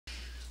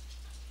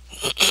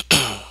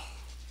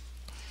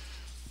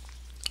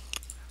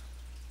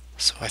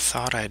So I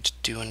thought I'd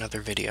do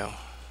another video.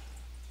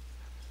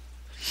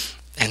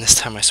 And this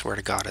time I swear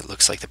to God it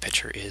looks like the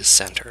picture is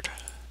centered.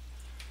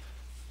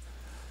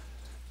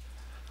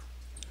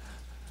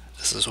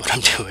 This is what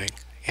I'm doing.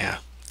 Yeah,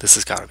 this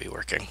has got to be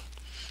working.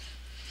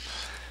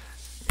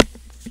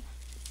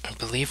 I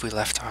believe we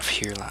left off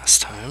here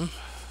last time.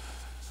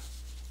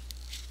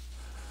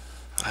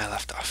 I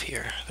left off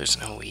here. There's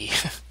no we.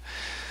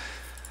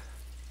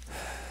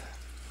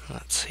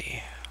 Let's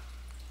see.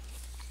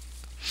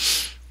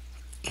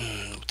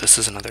 This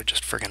is another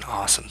just friggin'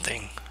 awesome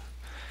thing.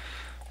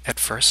 At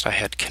first I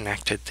had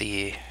connected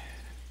the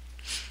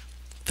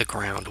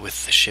ground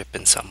with the ship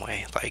in some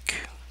way,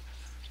 like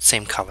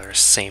same colors,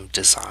 same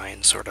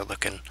design sort of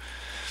looking.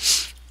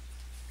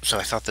 So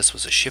I thought this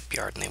was a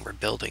shipyard and they were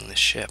building this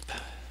ship,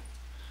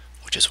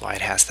 which is why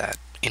it has that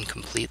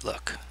incomplete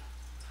look.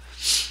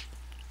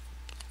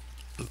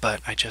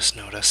 But I just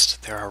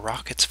noticed there are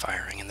rockets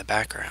firing in the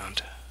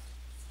background.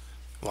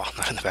 Well,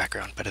 not in the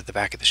background, but at the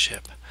back of the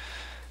ship.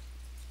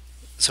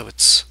 So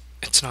it's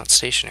not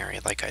stationary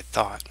like I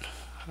thought.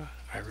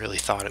 I really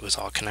thought it was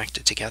all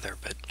connected together,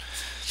 but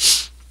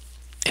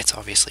it's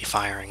obviously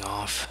firing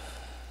off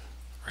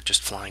or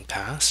just flying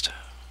past.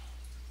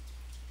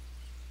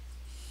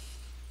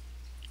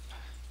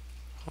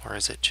 Or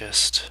is it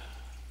just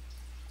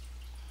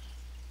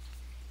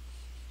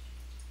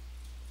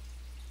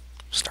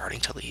starting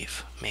to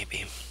leave?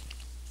 Maybe.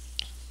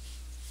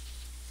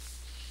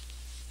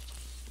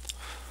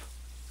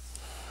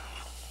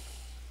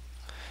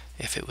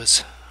 If it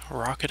was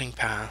rocketing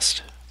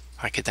past,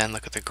 I could then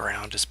look at the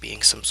ground as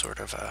being some sort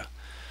of a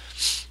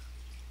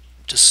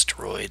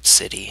destroyed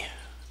city.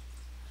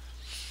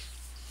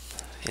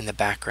 In the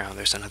background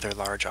there's another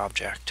large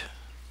object.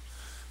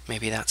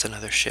 Maybe that's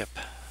another ship.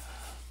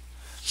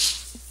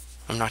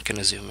 I'm not going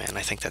to zoom in.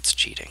 I think that's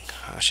cheating.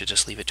 I should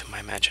just leave it to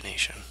my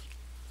imagination.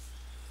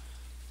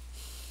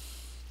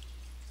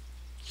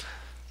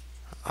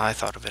 I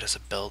thought of it as a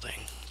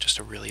building. Just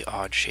a really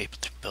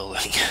odd-shaped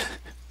building.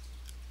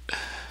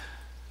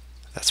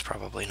 That's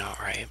probably not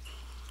right.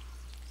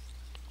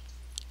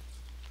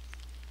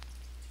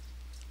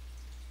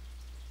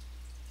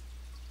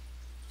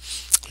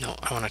 No,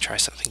 I want to try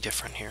something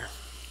different here.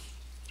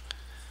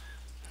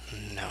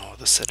 No,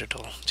 the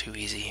Citadel. Too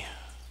easy.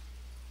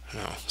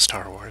 No,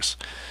 Star Wars.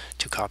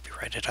 Too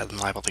copyrighted. I'm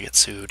liable to get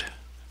sued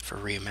for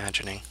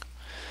reimagining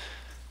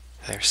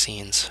their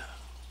scenes.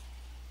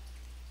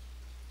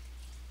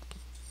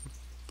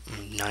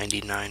 I'm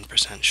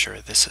 99% sure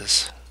this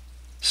is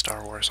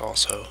Star Wars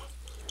also.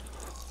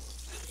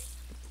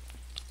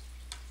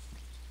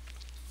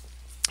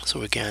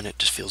 So again, it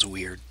just feels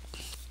weird.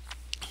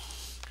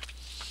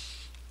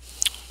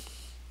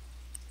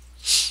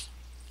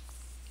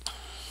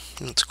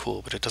 It's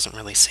cool, but it doesn't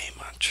really say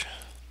much.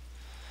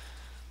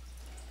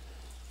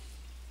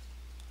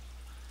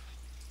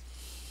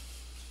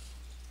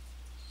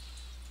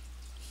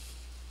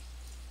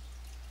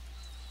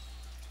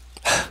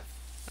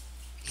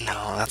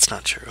 No, that's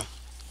not true.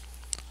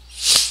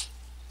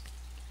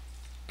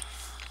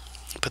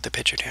 Put the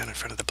picture down in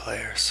front of the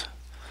players.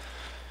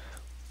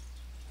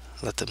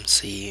 Let them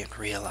see and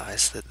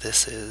realize that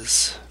this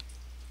is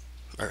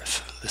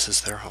Earth. This is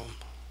their home.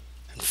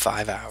 In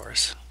 5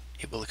 hours,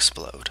 it will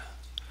explode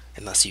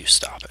unless you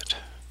stop it.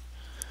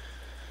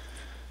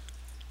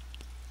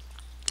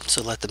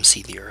 So let them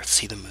see the Earth,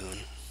 see the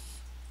moon,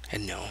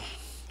 and know,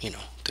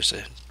 there's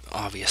an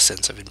obvious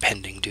sense of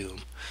impending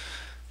doom.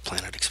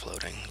 Planet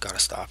exploding, gotta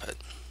stop it.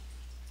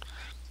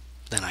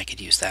 Then I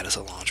could use that as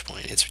a launch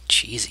point. It's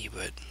cheesy,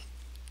 but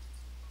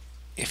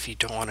if you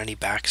don't want any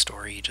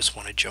backstory, you just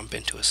want to jump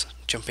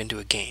into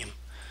a game,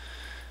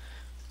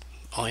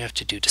 all you have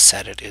to do to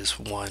set it is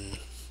one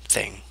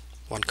thing,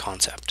 one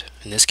concept.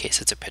 In this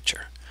case, it's a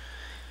picture.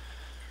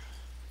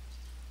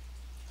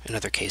 In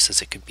other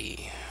cases, it could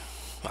be,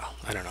 well,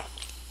 I don't know.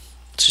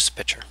 It's just a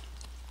picture.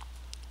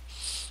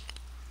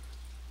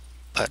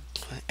 But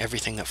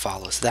everything that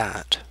follows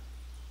that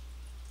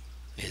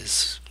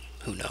is,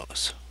 who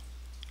knows?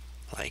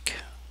 Like,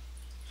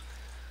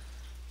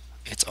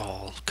 it's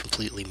all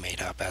completely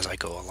made up as I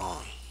go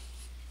along.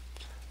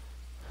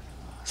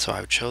 So I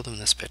would show them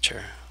this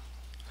picture.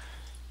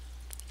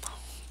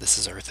 This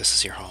is Earth, this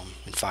is your home.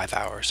 In 5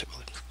 hours,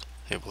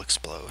 it will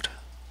explode.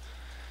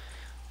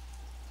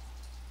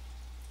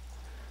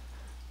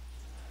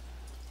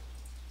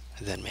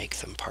 And then make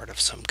them part of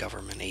some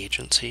government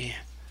agency.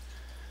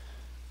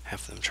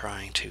 Have them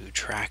trying to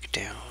track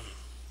down,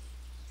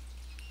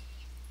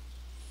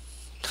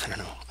 I don't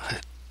know,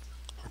 a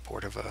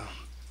report of a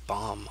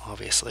bomb,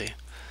 obviously.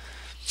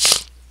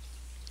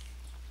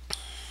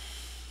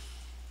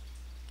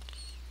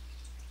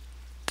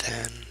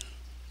 Then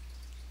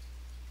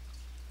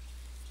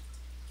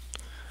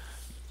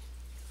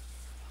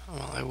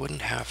well, I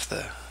wouldn't have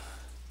the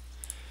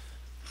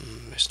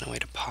there's no way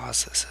to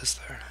pause this, is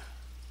there?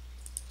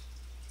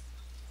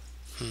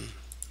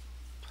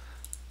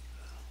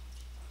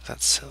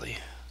 That's silly.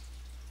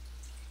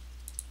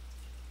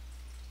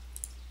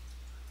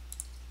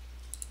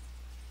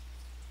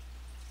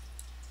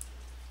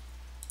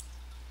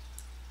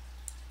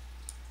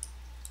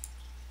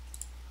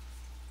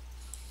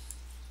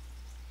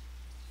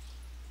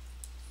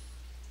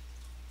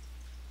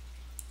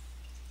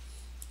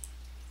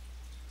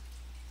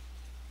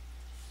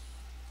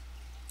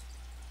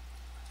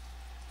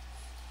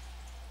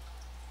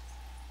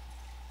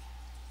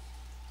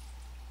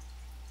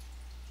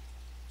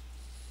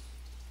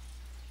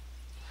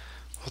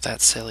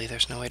 that's silly.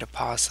 There's no way to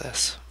pause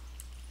this.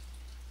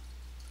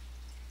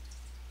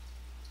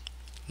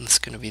 This is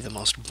going to be the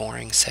most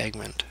boring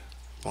segment,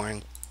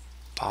 boring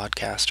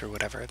podcast or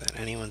whatever that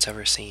anyone's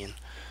ever seen.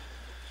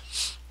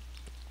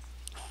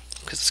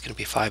 Because it's going to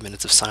be 5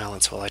 minutes of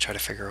silence while I try to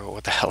figure out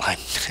what the hell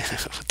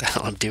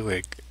I'm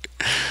doing.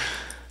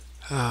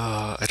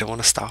 I don't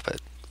want to stop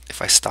it.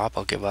 If I stop,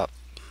 I'll give up.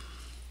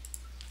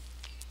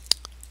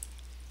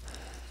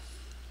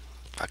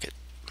 Fuck it.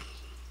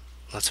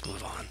 Let's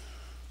move on.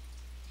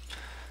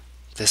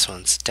 This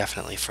one's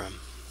definitely from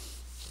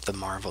the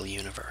Marvel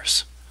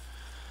Universe.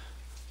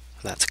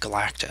 That's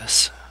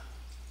Galactus,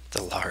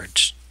 the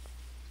large,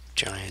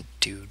 giant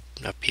dude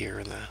up here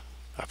in the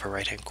upper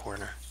right-hand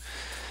corner.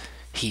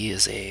 He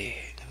is a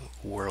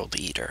world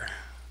eater.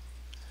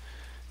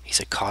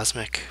 He's a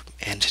cosmic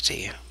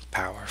entity,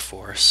 power,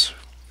 force,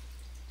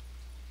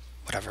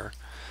 whatever.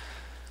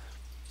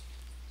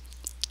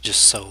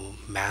 Just so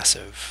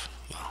massive,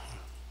 well,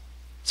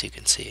 as you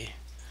can see.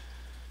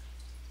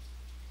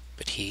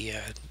 But he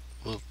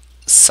will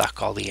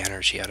suck all the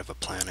energy out of a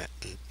planet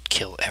and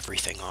kill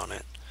everything on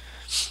it.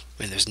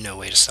 I mean, there's no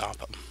way to stop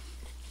him,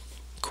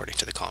 according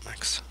to the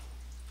comics.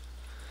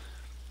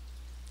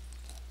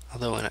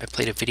 Although I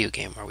played a video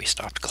game where we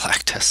stopped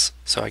Galactus,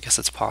 so I guess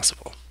it's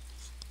possible.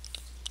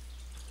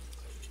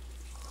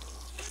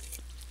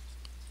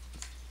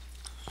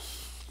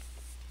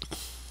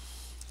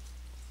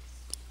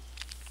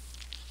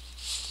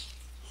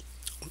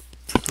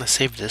 I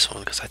saved this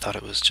one because I thought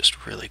it was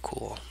just really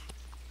cool.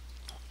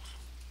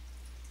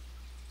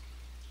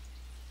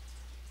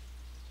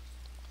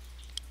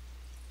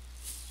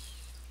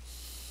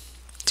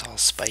 It's all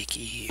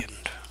spiky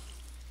and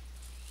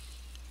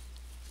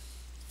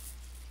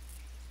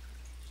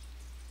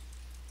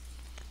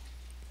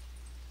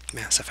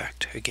Mass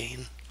Effect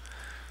again.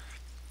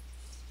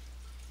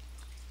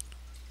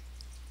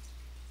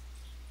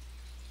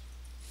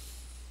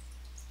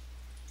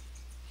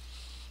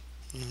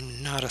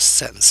 Not a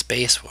set in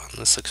space one.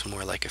 This looks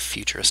more like a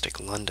futuristic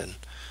London.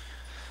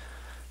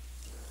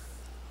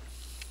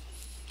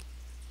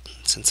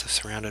 Since I'm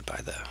surrounded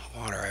by the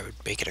water, I would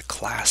make it a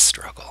class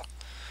struggle.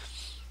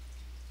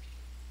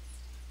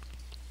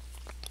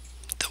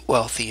 The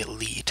wealthy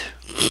elite.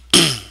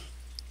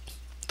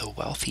 The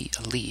wealthy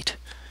elite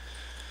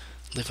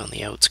live on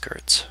the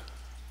outskirts.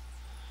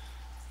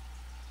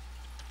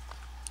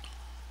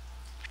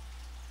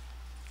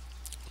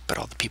 But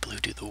all the people who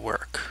do the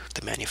work,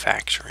 the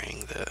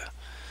manufacturing, the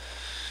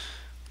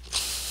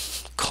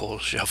coal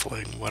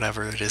shoveling,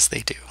 whatever it is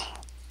they do,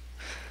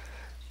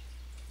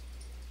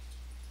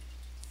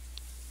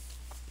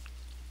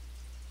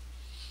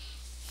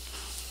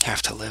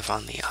 have to live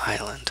on the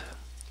island,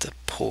 the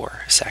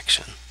poor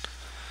section.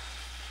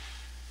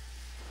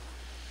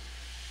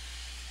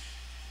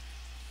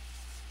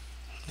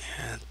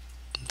 And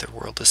their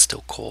world is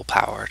still coal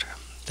powered.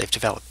 They've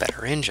developed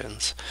better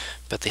engines,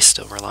 but they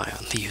still rely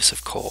on the use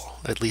of coal,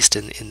 at least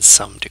in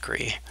some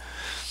degree.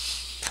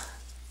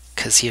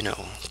 Because, you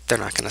know, they're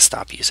not going to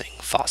stop using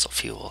fossil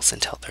fuels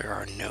until there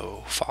are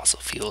no fossil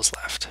fuels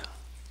left.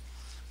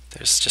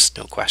 There's just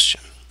no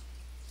question.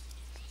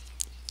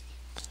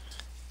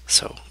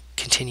 So,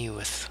 continue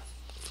with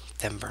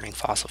them burning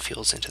fossil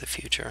fuels into the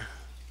future.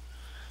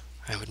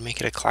 I would make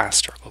it a class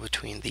struggle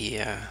between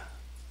the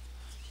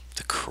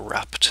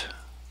corrupt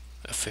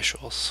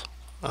officials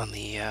on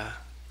the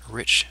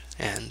rich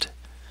end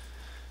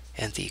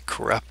and the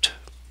corrupt,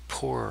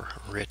 poor,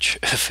 rich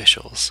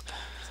officials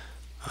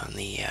on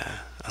the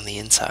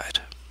inside.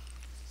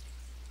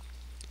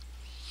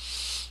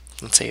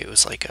 Let's say it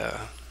was like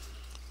a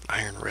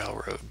iron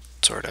railroad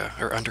sort of,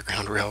 or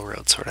underground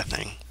railroad sort of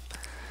thing,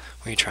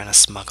 where you're trying to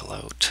smuggle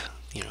out,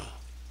 you know,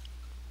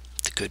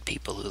 the good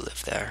people who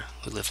live there,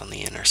 who live on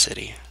the inner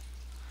city.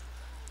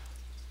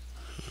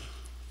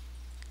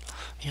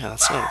 Yeah,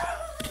 that's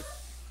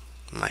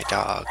my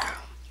dog.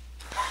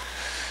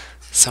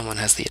 Someone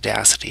has the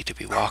audacity to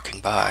be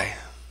walking by,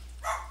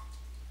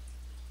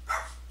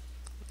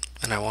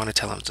 and I want to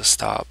tell him to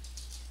stop,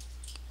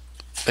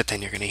 but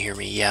then you're going to hear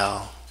me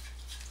yell,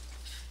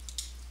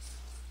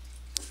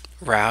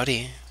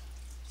 "Rowdy,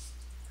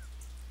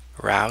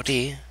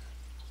 Rowdy,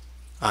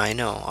 I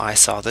know, I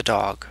saw the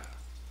dog."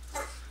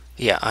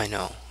 Yeah, I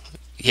know.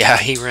 Yeah,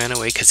 he ran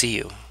away because of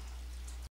you.